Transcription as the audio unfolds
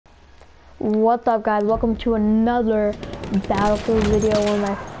What's up, guys? Welcome to another Battlefield video, one of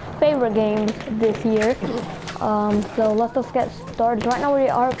my favorite games this year. So let's get started. Right now we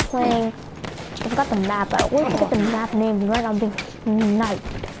are playing, I forgot the map. I always forget the map names. Right now I'm being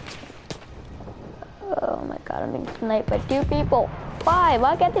sniped. Oh my god, I'm being sniped by two people. Five!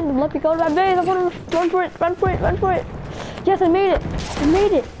 Why can't they let me go to my base? I want to run for it, run for it, run for it. Yes, I made it! I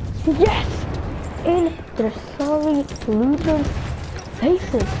made it! Yes! In their sorry loser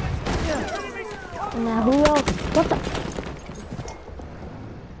faces. Now who else? What the?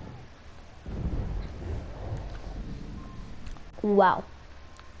 Wow.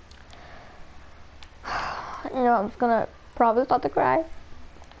 You know, I'm just gonna probably start to cry.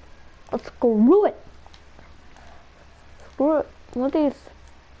 Let's screw it. Screw it. What these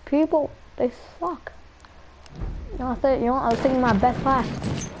people? They suck. You know, I was thinking my best class.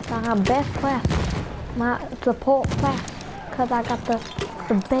 My best class. My support class. Cause I got the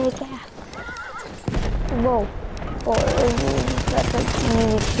big ass. Whoa. Oh, that's an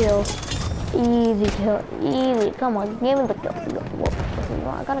easy kill. Easy kill. Easy. Come on, give me the kill.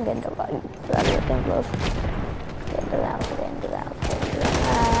 Whoa. I gotta get the body. Gotta get them close. Get it out. Get it out. Get it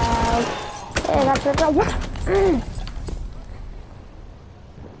out. Hey, that's it. What?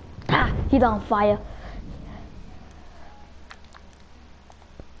 Ah, he's on fire.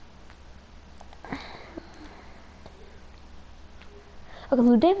 Okay,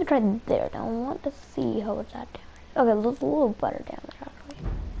 so damage right there. Now I want to see how it's at damage. Okay, looks a little better damage actually.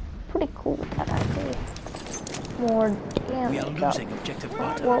 Pretty cool with that actually. More damage. We are losing objective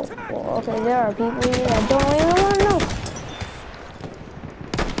butter. Whoa, whoa, okay, there are people here that don't even want to know.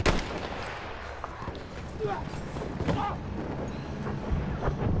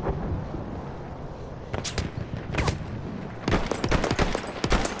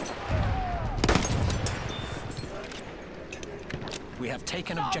 We have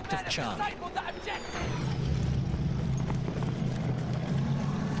taken objective Charlie.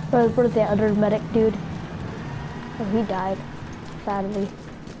 Where's the other medic dude? Oh, he died, sadly.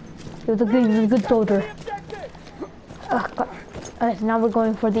 He was a good soldier. Oh, God. Okay, so now we're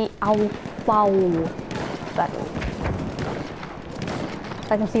going for the foul battle.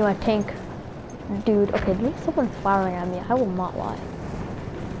 I can see my tank dude. Okay, there's someone firing at me. I will not lie.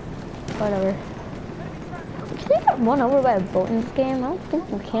 Whatever. Can you get run over by a boat in this game? I don't think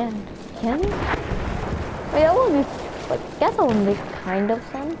you can. Can you? Wait, that would be, like, I guess that would make kind of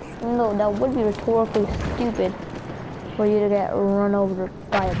sense. Even though that would be rhetorically stupid for you to get run over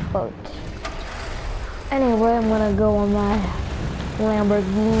by a boat. Anyway, I'm gonna go on my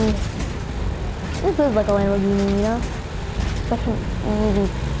Lamborghini. This is like a Lamborghini, you know? Such an easy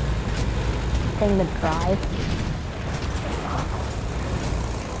thing to drive.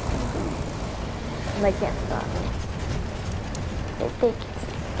 They can't stop me. They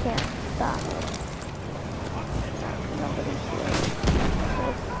can't stop me. Nobody's here.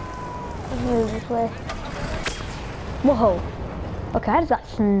 Move this way. Whoa. Okay, I just got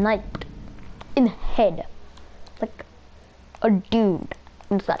sniped in the head. Like a dude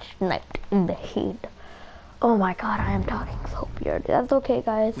just got sniped in the head. Oh my god, I am talking so weird. That's okay,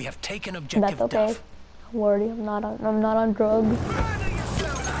 guys. We have taken objective. That's okay. Don't worry, I'm not on drugs.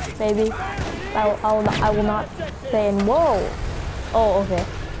 Maybe. I will not say in whoa. Oh, okay.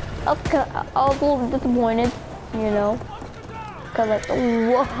 Okay, I was a little disappointed, you know, cause like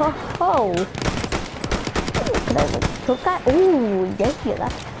whoa. Could I like took that? Ooh, yes, yeah,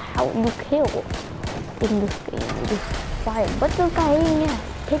 that's how you kill in this game. You just fire. What's this guy aiming at?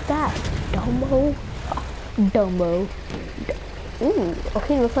 Take that, Dumbo. Dumbo. Ooh,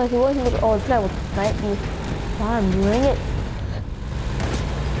 okay, looks like he wasn't. Oh, this guy will snipe you. Come bring it.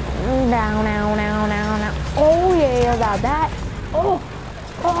 Now. Oh yeah, about that. Oh,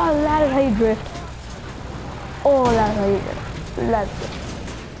 that is how you drift. Oh, that's how you drift. That's it.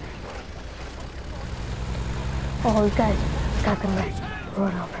 Oh, this guy's gonna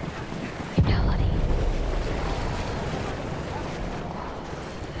run over. Fatality.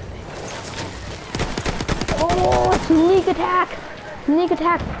 Oh, sneak attack. Sneak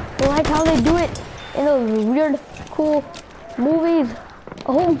attack. I like how they do it in those weird, cool movies.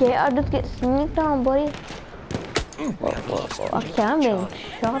 Oh yeah, I just get sneaked on, buddy. Whoa. Okay, I'm being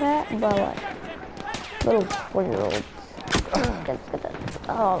shot at by like little 4-year-olds.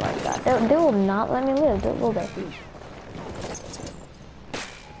 Oh my god, they will not let me live, will they?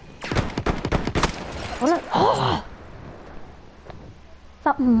 Oh!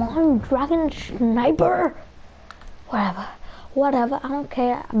 That Mon Dragon sniper! Whatever, I don't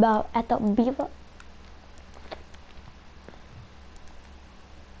care about at the beaver.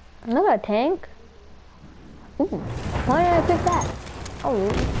 Another tank? Ooh, why did I pick that? Oh,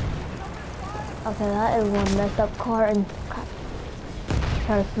 Okay, that is one messed up car and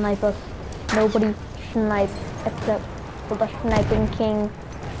trying to snipe us. Nobody snipes except for the sniping king.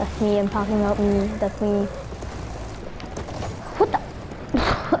 That's me. I'm talking about me. That's me. What the?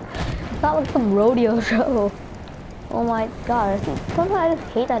 It's not like some rodeo show. Oh my god. Sometimes I just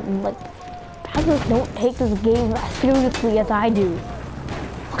hate that. Like, hackers don't take this game as seriously as I do.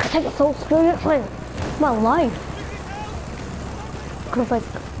 I take it so seriously. It's my life. Cause like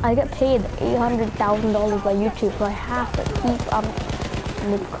I get paid $800,000 by YouTube, so I have to keep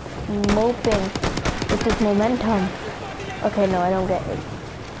moping with this momentum. Okay, no, I don't get it.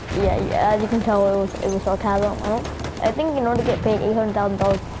 Yeah, as you can tell, it was sarcasm. I think in order to get paid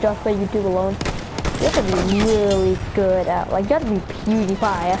 $800,000 just by YouTube alone, you have to be really good at, like, you have to be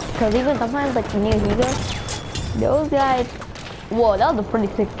PewDiePie. Cause even sometimes, like, near Higa, those guys. Whoa, that was a pretty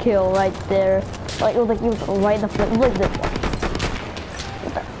sick kill right there. Like, it was like he was right in the front, like this one.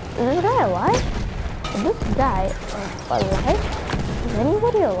 Is this guy alive? Is this guy alive? Is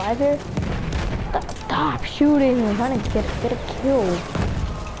anybody alive here? Stop shooting! I'm trying to get a kill.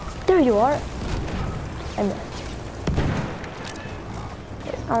 There you are. I missed.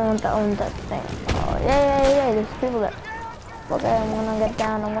 I want that thing. Oh yeah. There's people there. Okay, I'm gonna get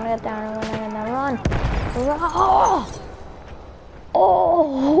down. Run!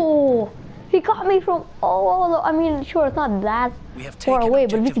 Oh! He got me from, I mean, sure, it's not that far away,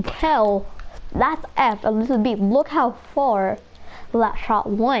 but you can tell, that's F and this is B. Look how far that shot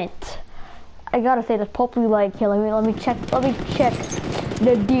went. I gotta say, that's probably like, here, let me check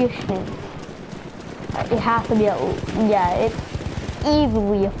the distance. It has to be yeah, it's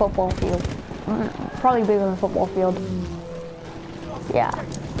easily a football field. Probably bigger than a football field. Yeah,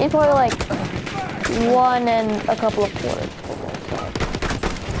 it's probably like 1 and a couple of quarters.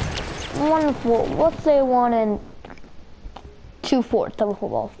 Let's say 1 and 2/4 of a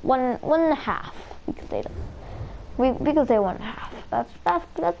football. 1.5. We could say that. We could say 1.5. That's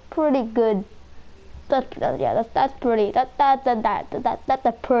pretty good. That's pretty. That's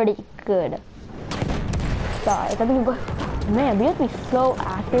a pretty good size. I think, man, we have to be so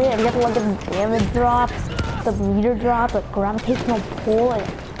accurate, and we have to look at the damage drop, the meter drop, the gravitational pull, and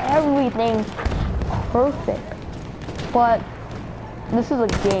everything perfect. But this is a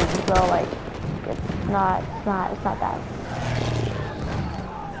game, so like, it's not that.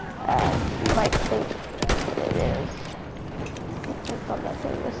 You might think it is. It's not that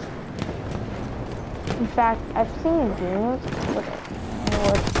serious. In fact, I've seen games with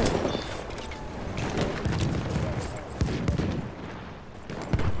more serious.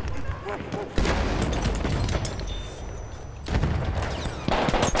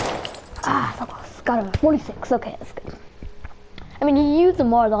 Got him at 46. Okay, that's good. I mean, he used the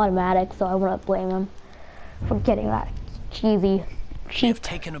Mars automatic, so I wouldn't blame him for getting that cheap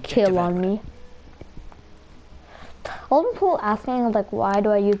kill on me. All the people asking, like, why do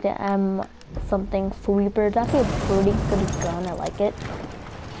I use the M something sweeper? It's actually a pretty good gun. I like it.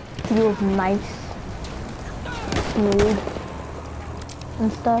 It feels nice, smooth,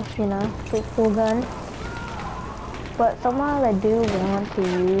 and stuff, you know, pretty cool gun. But sometimes I do want to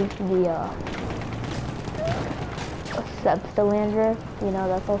use the Cylinder, you know,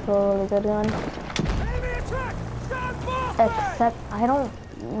 that's also a really good gun. Except I don't.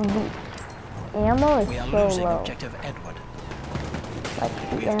 The ammo is so low. Like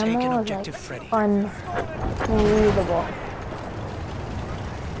the ammo is like unbelievable.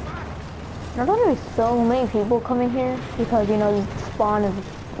 There's gonna be so many people coming here because, you know, the spawn is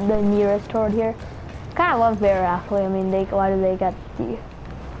the nearest toward here. Kind of unfair, actually. I mean, why do they get the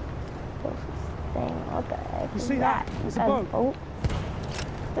thing? What the heck is that? It's a boat.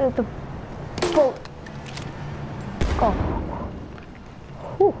 It's a boat. Oh.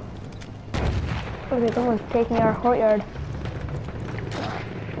 Whew. Okay, someone's taking our courtyard.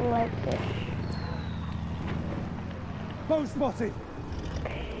 Like this. Boat spotted.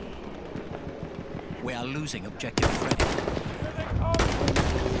 We are losing objective Freddy.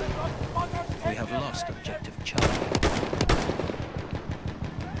 We have lost objective Charlie.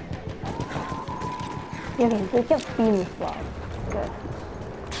 Yeah, they kept feeding this well. Good.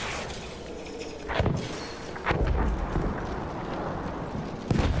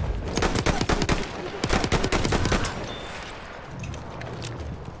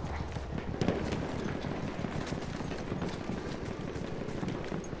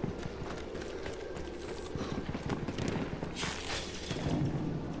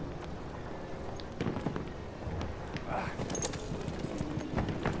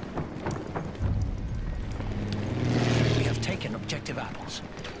 Objective Apple.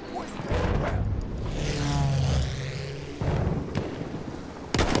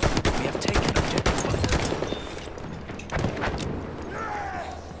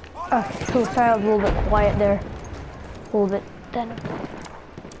 Okay, cool. Sorry, I was a little bit quiet there. A little bit. Then.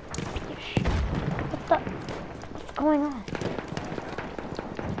 What's going on?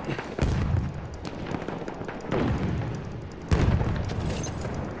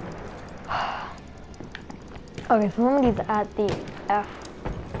 Okay, so somebody's at the F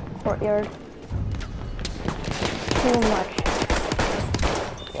courtyard. Too much.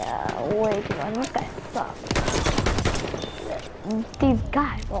 Yeah, way too much. This guy sucks. These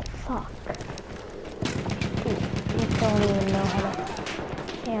guys all suck. You don't even know how to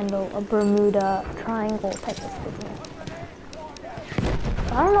handle a Bermuda Triangle type of business.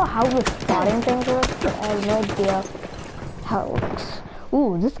 I don't know how the spotting thing works, but I have no idea how it works.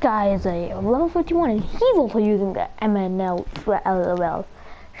 Ooh, this guy is a level 51 and he's also using the MNL LOL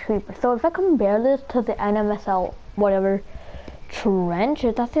sweeper. So if I compare this to the NMSL whatever trench,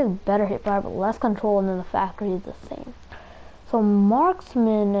 it's actually a better hit fire but less control, and then the factory is the same. So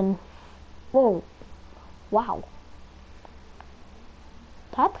marksman and whoa, wow.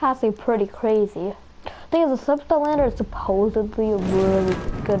 That's actually pretty crazy. The thing is, the Substalander is supposedly a really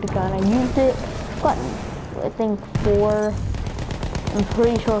good gun. I used it, got I think 4. I'm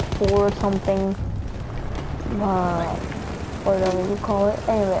pretty sure 4 something. Whatever you call it.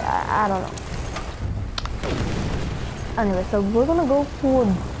 Anyway, I don't know. Anyway, so we're gonna go for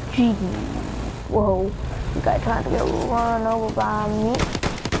G. Whoa, you guys trying to get run over by me.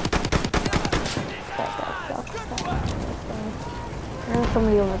 That sucks. There's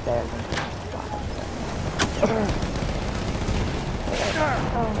somebody over there.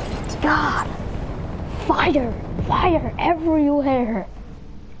 Oh God! Fire! Fire everywhere!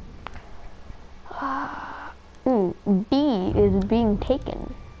 B is being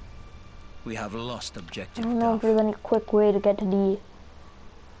taken. We have lost objective I don't know if Duff. there's any quick way to get to D.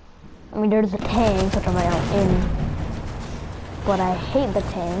 I mean, there's a tank, which I'm right now in. But I hate the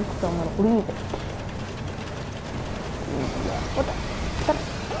tank, so I'm gonna leave it. What the?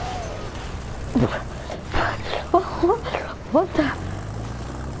 What the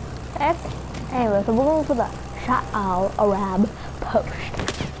heck? Anyway, so we're going for the Shah Al-Arab post.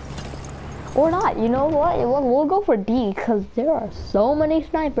 Or not, you know what? We'll go for D, because there are so many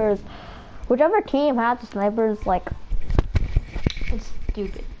snipers. Whichever team has the snipers, like, it's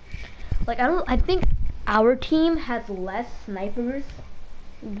stupid. Like, I think our team has less snipers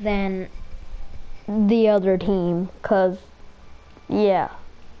than the other team, because, yeah,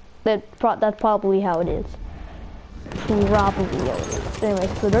 that's probably how it is. Probably how it is. Anyway,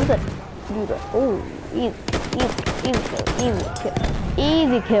 so there's a dude. Oh,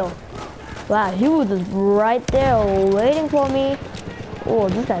 easy kill. Wow, he was just right there waiting for me. Oh,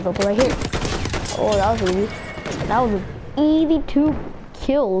 this guy's up right here. Oh, that was easy. That was easy 2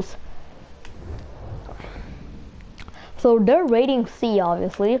 kills. So they're rating C,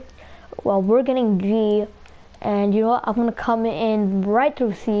 obviously. Well, we're getting G. And you know what? I'm going to come in right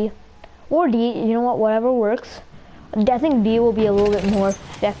through C. Or D. You know what? Whatever works. I think D will be a little bit more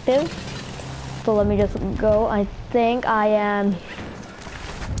effective. So let me just go. I think I am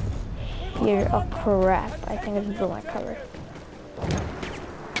here. Oh, correct. I think I just blew my cover.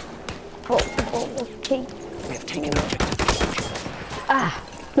 Oh, okay. We have taken objective.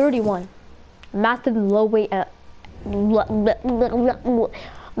 31. Matson low weight.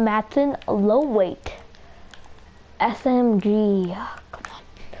 Matson low weight. SMG. Come on.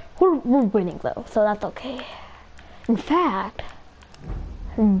 We're winning though, so that's okay. In fact,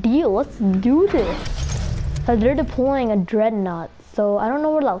 let's do this. They're deploying a dreadnought, so I don't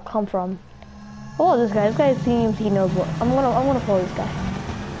know where that'll come from. Oh, this guy seems he knows what. I'm gonna follow this guy.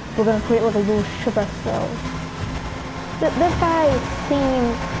 We're gonna create like a little ship ourselves. This guy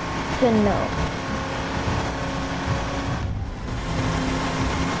seems to know.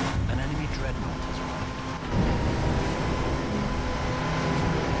 An enemy dreadnought has arrived.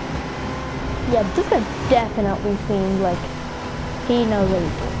 Yeah, this guy definitely seems like he knows what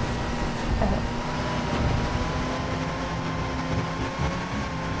he's doing.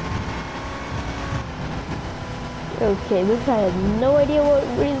 Okay, this guy has no idea what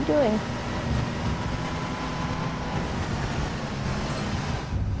he's doing.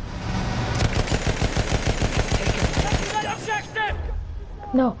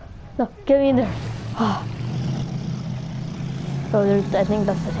 No, get me in there. Oh, I think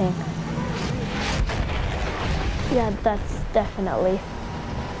that's the tank. Yeah, that's definitely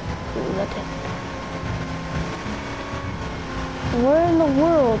the tank. Where in the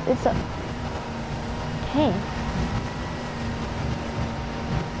world is a tank?